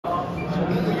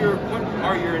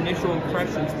are your initial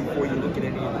impressions before you look at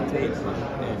any of the tape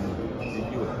and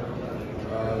review it?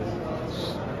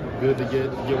 Good to get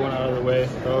one out of the way.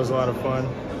 That was a lot of fun.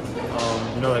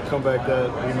 That comeback that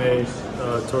we made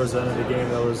towards the end of the game,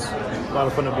 that was a lot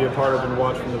of fun to be a part of and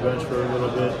watch from the bench for a little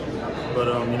bit. But,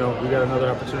 we got another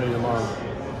opportunity tomorrow.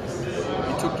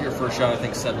 You took your first shot, I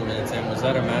think, 7 minutes in. Was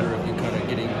that a matter of you kind of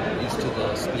getting used to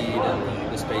the speed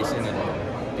and the spacing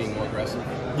and being more aggressive?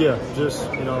 Yeah, just,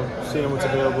 seeing what's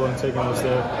available and taking what's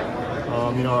there.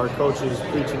 Our coach is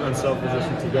preaching unselfish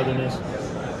and togetherness.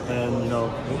 And,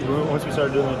 once we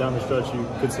started doing it down the stretch, you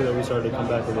could see that we started to come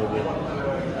back a little bit.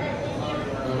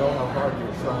 You know how hard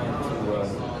you're trying to be a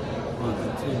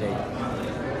teammate.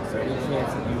 Is there any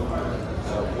chance that you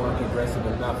weren't aggressive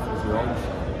enough as your own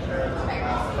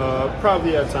shot?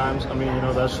 Probably at times.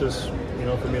 That's just,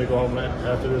 for me to go home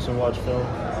after this and watch film.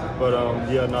 But, I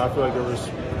feel like there was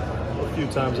a few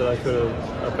times that I could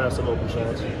have passed up open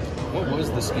shots. What was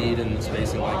the speed and the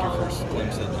spacing like your first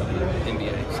glimpse at the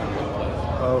NBA?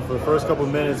 For the first couple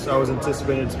of minutes, I was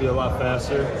anticipating it to be a lot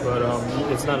faster, but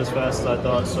it's not as fast as I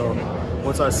thought. So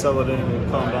once I settled in and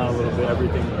calmed down a little bit,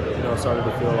 everything started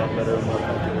to feel a lot better and more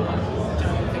comfortable.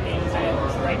 The game's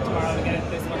right tomorrow to get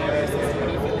this one versus what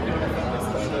do you feel the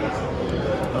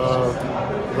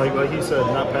game like he said,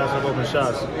 not passing up open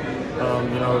shots.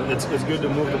 It's good to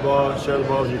move the ball, share the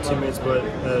ball with your teammates, but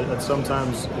at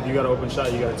sometimes if you got an open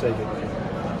shot, you got to take it.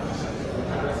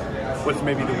 What's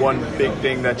maybe the one big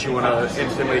thing that you want to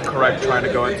instantly correct trying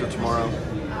to go into tomorrow?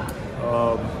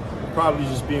 Probably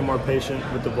just being more patient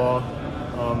with the ball.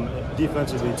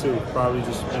 Defensively too, probably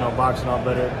just boxing out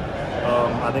better.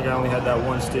 I think I only had that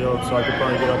one steal, so I could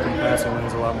probably get up in passing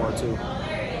lanes a lot more too.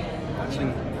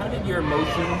 How did your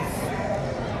emotions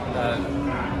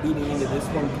leading into this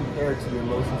one compare to your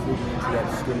emotions leading into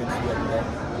that scrimmage you had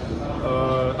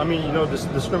there?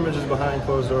 The scrimmage is behind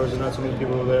closed doors. There's not too many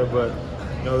people there, but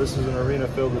this is an arena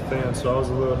filled with fans, so I was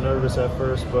a little nervous at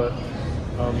first, but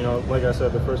like I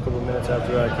said, the first couple of minutes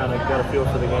after I kind of got a feel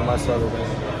for the game, I settled in.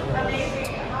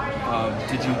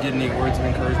 Did you get any words of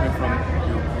encouragement from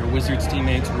your Wizards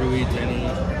teammates, Rui, Denny,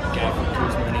 Gafford,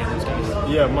 Kuzma, any of those guys?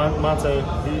 Yeah, Monte,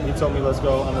 he told me let's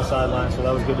go on the sideline, so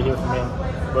that was good to hear from him.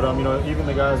 But even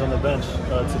the guys on the bench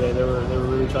today, they were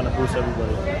really trying to boost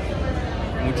everybody.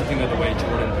 What do you think of the way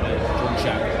Jordan played? Jordan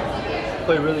Schakel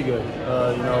played really good.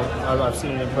 I've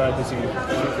seen it in practice. He can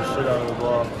shoot the shit out of the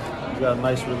ball. He's got a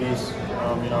nice release.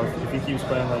 If he keeps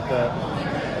playing like that,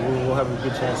 we'll have a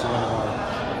good chance to win tomorrow.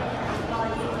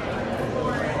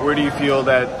 Where do you feel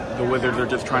that the Wizards are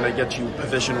just trying to get you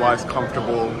position-wise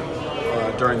comfortable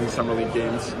during these summer league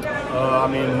games?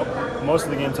 Most of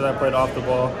the games that I played off the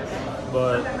ball,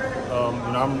 but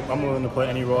I'm willing to play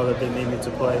any role that they need me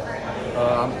to play.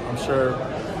 I'm sure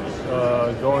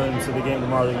going into the game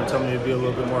tomorrow, they can tell me to be a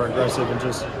little bit more aggressive and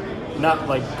just not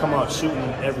like come out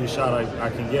shooting every shot I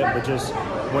can get, but just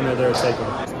when they're there, take them.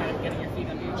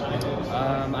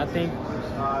 I think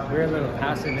we were a little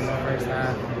passive in the first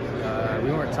half.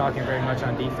 We weren't talking very much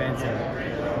on defense,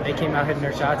 and they came out hitting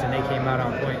their shots, and they came out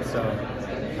on point. So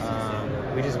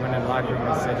we just went in the locker room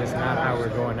and said it's not how we're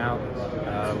going out.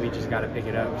 We just got to pick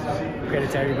it up. So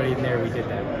credit to everybody in there. We did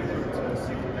that.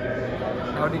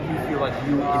 How did you feel like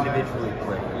you individually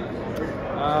played?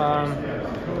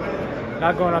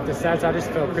 Not going off the stats, I just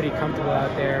felt pretty comfortable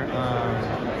out there.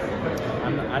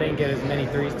 I didn't get as many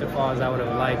threes to fall as I would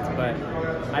have liked, but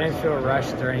I didn't feel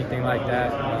rushed or anything like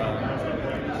that.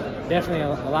 Definitely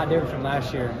a lot different from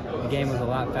last year. The game was a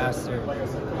lot faster.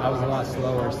 I was a lot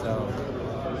slower, so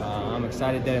I'm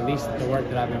excited that at least the work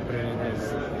that I've been putting in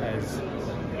has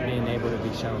been able to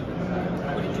be shown.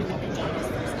 What did you think of Johnny's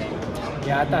first game?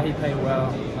 Yeah, I thought he played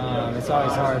well. It's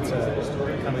always hard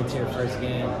to come into your first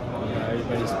game.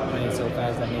 Everybody's playing so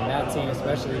fast. That team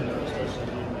especially,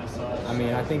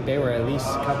 I think they were at least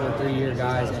a couple of 3-year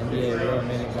guys, NBA real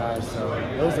minute guys. So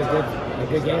it was a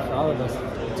good game for all of us,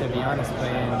 to be honest,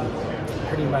 playing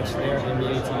pretty much their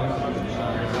NBA team,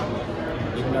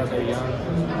 even though they're young.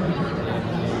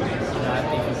 And I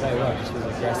think he played well. He was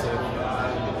aggressive.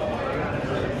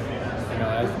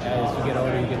 As you get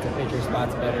older, you get to pick your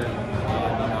spots better.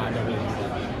 And I know he did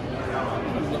that. Are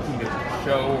you looking to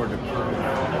show or to prove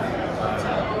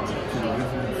to the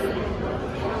Wizards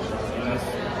in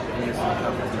this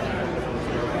competition?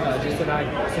 Just that I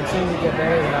continue to get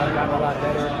better, and I've gotten a lot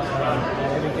better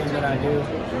at everything that I do. I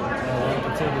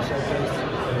continue to showcase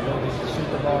the ability to shoot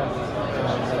the ball.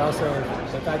 But also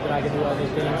the fact that I can do all these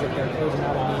things, if they're closing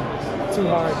out on me too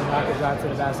hard, and I can drive to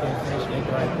the basket and finish, make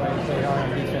the right play, play hard on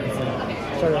defense,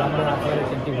 and show that I'm more athletic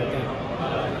than people think.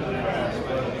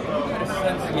 In a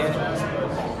sense, yet,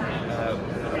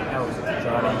 how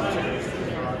Johnny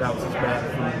bounces back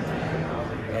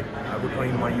I wouldn't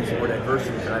even want to use the word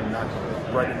adversity, but I'm not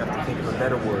bright enough to think of a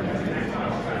better word.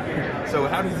 So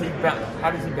how does he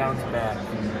bounce back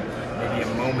from maybe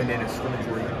a moment in a scrimmage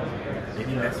where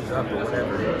maybe he messes up or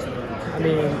whatever? I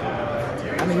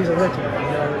mean, he's a rookie. You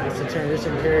know, it's a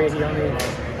transition period. He only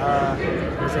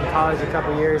was in college a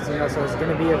couple years. You know, so it's going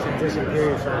to be a transition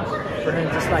period for him,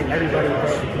 just like everybody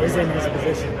that is in his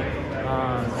position.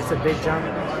 It's a big jump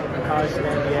from college to the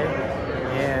NBA,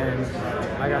 and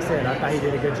like I said, I thought he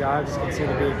did a good job. Just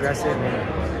continue to be aggressive,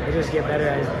 and he'll just get better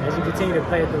as you continue to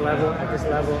play at this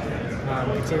level.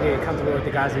 Continue to get comfortable with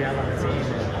the guys you have on the team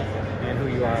and who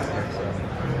you are.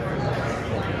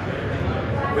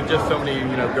 With just so many,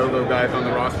 go-go guys on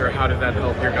the roster, how does that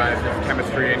help your guys'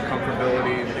 chemistry and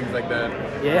comfortability and things like that?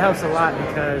 Yeah, it helps a lot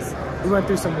because we went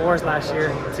through some wars last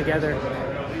year together.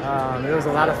 It was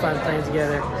a lot of fun playing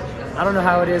together. I don't know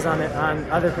how it is on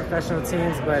other professional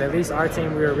teams, but at least our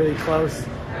team, we were really close.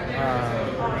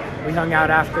 We hung out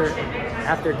after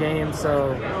games,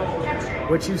 so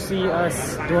what you see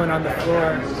us doing on the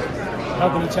floor,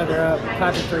 helping each other up,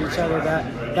 clapping for each other,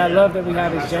 that love that we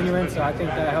have is genuine, so I think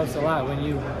that helps a lot when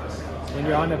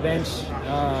you're on the bench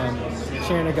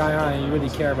cheering a guy on and you really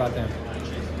care about them.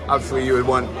 Obviously, you would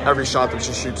want every shot that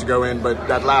you shoot to go in, but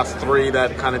that last three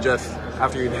that kind of just,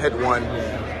 after you'd hit one,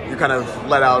 you kind of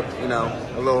let out,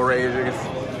 a little rage. I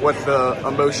guess, what's the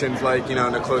emotions like, in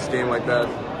a close game like that?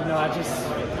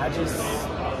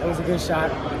 It was a good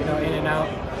shot, in and out.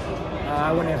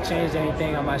 I wouldn't have changed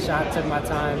anything on my shot, took my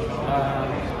time.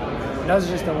 Those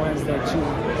are just the ones that you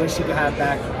wish you could have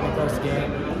back in a close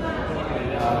game.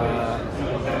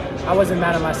 I wasn't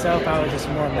mad at myself, I was just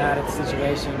more mad at the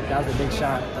situation. That was a big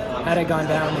shot. Had it gone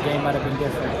down, the game might have been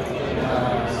different.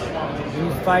 When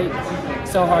you fight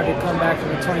so hard to come back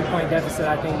from a 20-point deficit,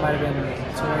 I think it might have been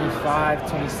 25,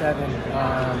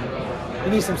 27.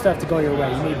 You need some stuff to go your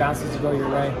way. You need bounces to go your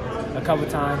way a couple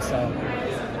times, so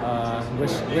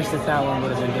wish that one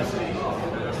would have been different.